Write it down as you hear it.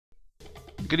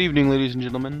Good evening, ladies and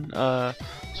gentlemen.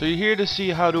 So you're here to see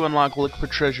how to unlock Look for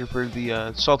Treasure for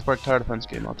the South Park Tower Defense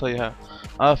game. I'll tell you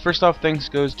how. First off, thanks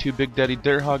goes to Big Daddy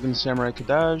Dirthog and Samurai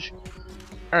Kadaj.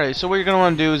 Alright, so what you're going to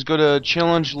want to do is go to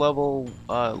challenge level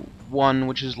 1,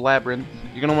 which is Labyrinth.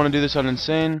 You're going to want to do this on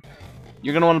Insane.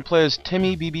 You're going to want to play as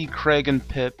Timmy, BB, Craig, and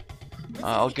Pip.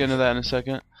 I'll get into that in a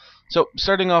second. So,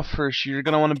 starting off first, you're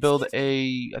going to want to build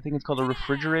I think it's called a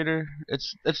refrigerator.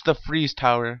 It's the freeze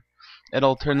tower.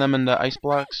 It'll turn them into ice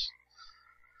blocks.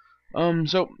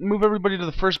 So move everybody to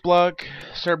the first block,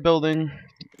 start building.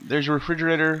 There's your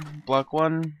refrigerator, block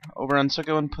 1. Over on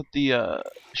second one, put the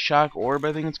shock orb,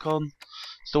 I think it's called.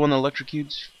 It's the one that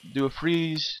electrocutes. Do a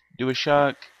freeze, do a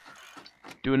shock,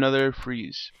 do another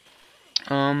freeze.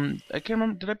 I can't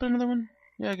remember, did I put another one?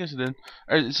 Yeah, I guess I did.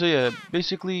 Alright, so yeah,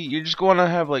 basically you're just going to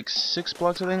have like 6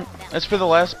 blocks, I think. As for the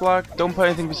last block, don't put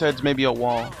anything besides maybe a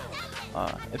wall.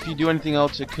 If you do anything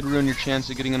else, it could ruin your chance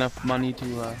of getting enough money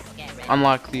to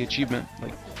unlock the achievement,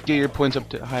 like get your points up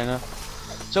to high enough.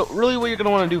 So really what you're going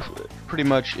to want to do pretty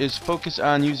much is focus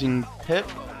on using Pip,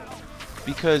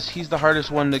 because he's the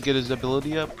hardest one to get his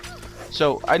ability up.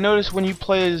 So I noticed when you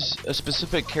play as a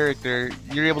specific character,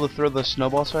 you're able to throw the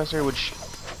snowballs faster, which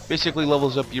basically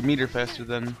levels up your meter faster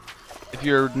than if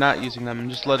you're not using them and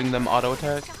just letting them auto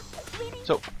attack.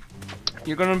 So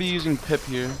you're going to be using Pip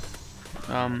here.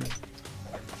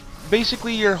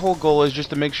 Basically your whole goal is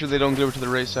just to make sure they don't get over to the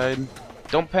right side.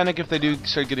 Don't panic if they do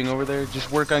start getting over there,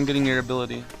 just work on getting your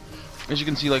ability. As you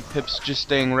can see, like, Pip's just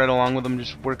staying right along with him,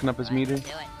 just working up his meter.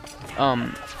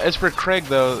 As for Craig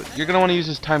though, you're going to want to use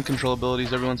his time control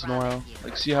abilities every once in a while.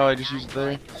 Like, see how I just used it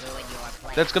there?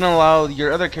 That's going to allow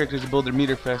your other characters to build their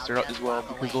meter faster as well,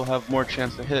 because they'll have more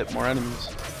chance to hit more enemies.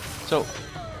 So,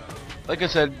 like I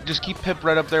said, just keep Pip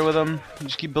right up there with him,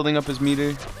 just keep building up his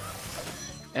meter.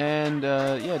 And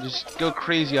yeah, just go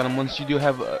crazy on them once you do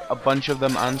have a bunch of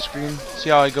them on screen. See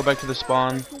how I go back to the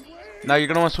spawn? Now you're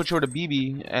going to want to switch over to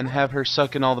BB and have her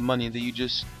suck in all the money that you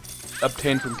just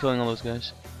obtained from killing all those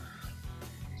guys.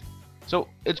 So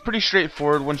it's pretty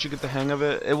straightforward once you get the hang of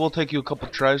it. It will take you a couple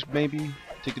tries maybe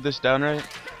to get this down right.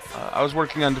 I was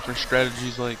working on different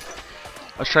strategies, like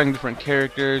I was trying different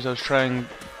characters. I was trying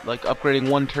like upgrading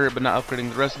one turret but not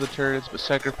upgrading the rest of the turrets, but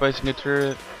sacrificing a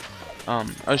turret. I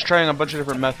was trying a bunch of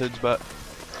different methods, but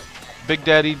Big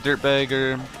Daddy Dirtbag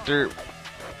or Dirt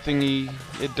Thingy,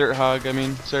 Dirthog, I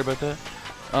mean, sorry about that.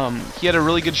 He had a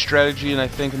really good strategy, and I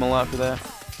thank him a lot for that.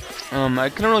 I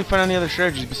couldn't really find any other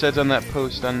strategies besides on that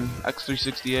post on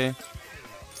X360A.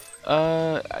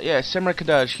 Yeah, Samurai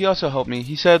Kadaj, he also helped me.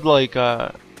 He said like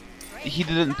he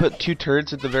didn't put 2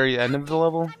 turrets at the very end of the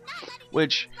level,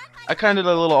 which I kind of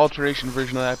did a little alteration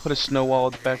version of that. I put a snow wall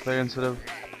at the back there instead of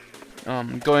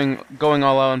going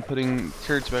all out and putting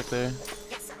turrets back there.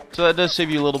 So that does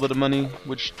save you a little bit of money,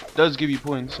 which does give you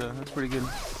points, so that's pretty good.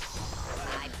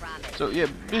 So yeah,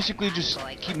 basically just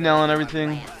keep nailing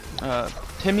everything.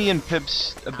 Timmy and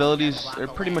Pip's abilities are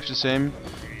pretty much the same.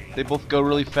 They both go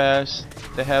really fast.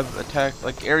 They have attack,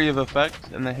 like area of effect,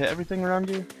 and they hit everything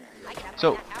around you.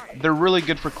 So they're really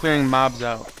good for clearing mobs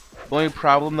out. The only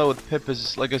problem though with Pip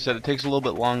is, like I said, it takes a little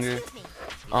bit longer.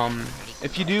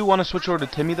 If you do want to switch over to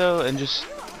Timmy though and just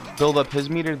build up his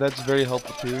meter, that's very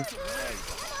helpful too.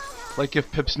 Like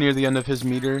if Pip's near the end of his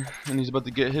meter and he's about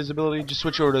to get his ability, just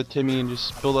switch over to Timmy and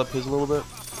just build up his a little bit.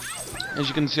 As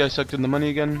you can see, I sucked in the money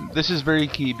again. This is very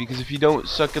key, because if you don't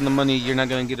suck in the money, you're not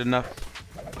going to get enough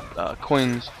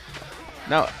coins.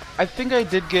 Now, I think I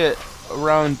did get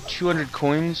around 200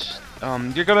 coins.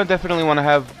 You're going to definitely want to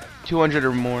have 200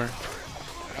 or more.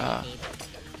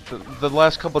 The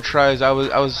last couple tries, I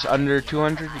was under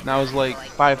 200, and I was like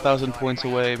 5,000 points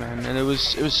away, man. And it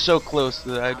was so close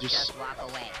that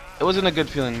it wasn't a good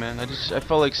feeling, man. I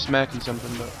felt like smacking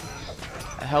something, but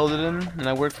I held it in and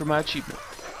I worked for my achievement.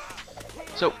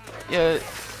 So yeah,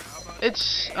 I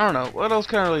don't know, what else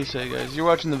can I really say, guys? You're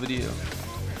watching the video.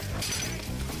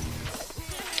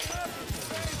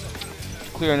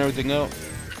 Clearing everything out.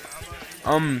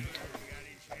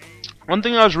 One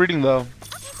thing I was reading though.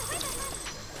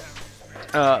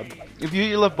 If you hit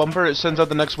your left bumper, it sends out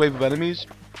the next wave of enemies.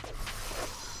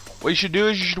 What you should do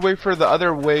is you should wait for the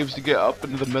other waves to get up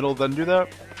into the middle, then do that.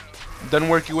 Then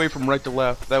work your way from right to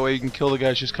left. That way you can kill the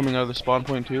guys just coming out of the spawn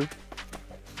point too.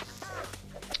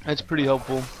 That's pretty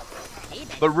helpful.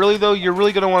 But really though, you're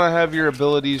really going to want to have your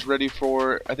abilities ready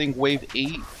for, I think, wave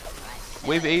 8.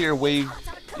 Wave 8 or wave,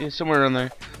 yeah, somewhere around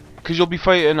there. Because you'll be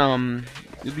fighting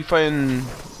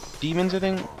demons, I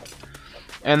think.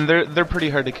 And they're pretty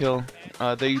hard to kill.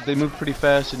 They move pretty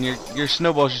fast, and your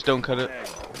snowballs just don't cut it.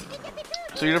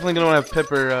 So you're definitely gonna want to have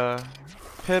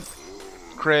Pip,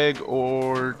 Craig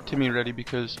or Timmy ready,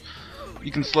 because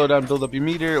you can slow down, build up your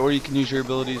meter, or you can use your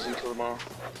abilities and kill them all.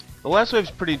 The last wave's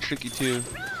pretty tricky too.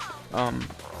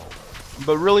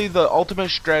 But really the ultimate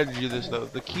strategy of this though,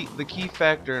 the key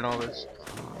factor in all this.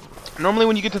 Normally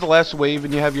when you get to the last wave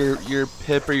and you have your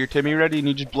Pip or your Timmy ready and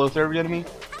you just blow through every enemy,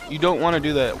 you don't want to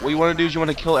do that. What you want to do is you want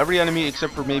to kill every enemy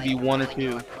except for maybe one or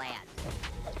two.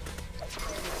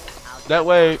 That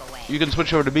way you can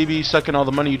switch over to BB, suck in all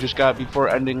the money you just got before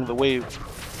ending the wave.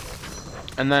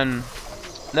 And then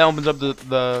that opens up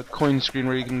the coin screen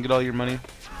where you can get all your money.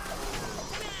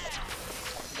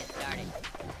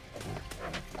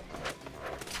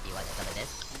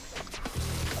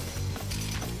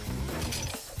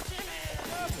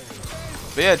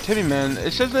 But yeah, Timmy, man,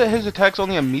 it says that his attack's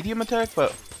only a medium attack,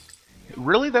 but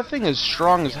really that thing is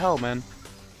strong as hell, man.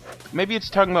 Maybe it's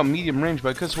talking about medium range, but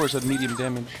I could swear it said medium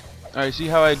damage. Alright, see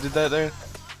how I did that there?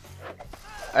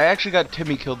 I actually got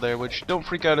Timmy killed there, which don't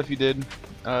freak out if you did.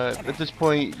 At this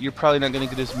point, you're probably not going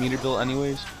to get his meter built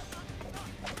anyways.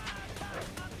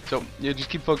 So, yeah, just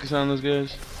keep focusing on those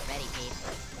guys.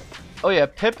 Oh yeah,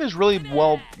 Pip is really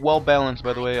well balanced,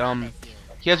 by the way.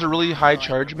 He has a really high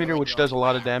charge meter, which does a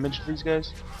lot of damage to these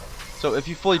guys. So if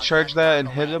you fully charge that and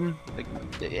hit him, like,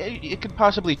 it could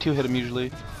possibly two-hit him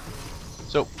usually.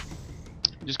 So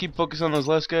just keep focusing on those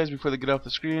last guys before they get off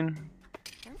the screen.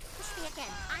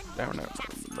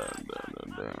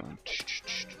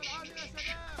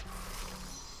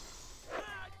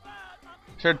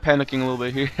 Started panicking a little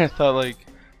bit here. I thought, like,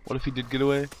 what if he did get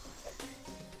away?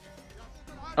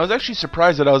 I was actually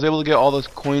surprised that I was able to get all those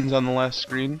coins on the last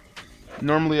screen.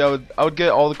 Normally I would get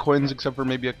all the coins except for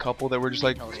maybe a couple that were just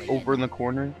like over in the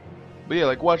corner. But yeah,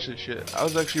 like, watch this shit. I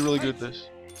was actually really good at this.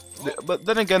 But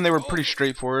then again, they were pretty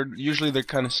straightforward. Usually they're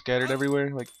kind of scattered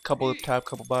everywhere, like couple up top,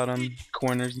 couple bottom,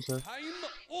 corners and stuff.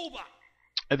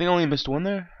 I think I only missed one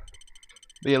there.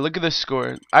 But yeah, look at this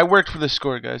score. I worked for this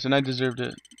score, guys, and I deserved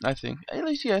it. I think. At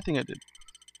least, yeah, I think I did.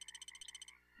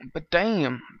 But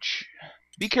damn.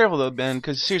 Be careful though, man,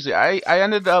 because seriously, I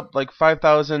ended up like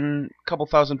 5,000, couple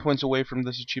thousand points away from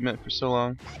this achievement for so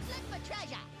long.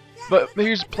 But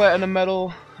here's Platinum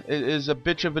Medal. It is a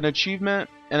bitch of an achievement,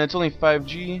 and it's only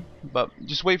 5G. But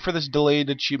just wait for this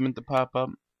delayed achievement to pop up.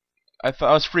 I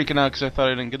was freaking out because I thought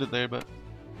I didn't get it there, but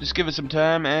just give it some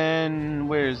time. And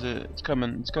where is it? It's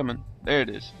coming. It's coming. There it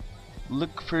is.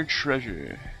 Look for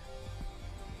treasure.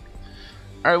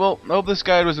 Alright, well, I hope this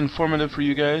guide was informative for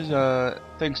you guys.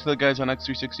 Thanks to the guys on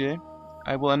X360A.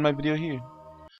 I will end my video here.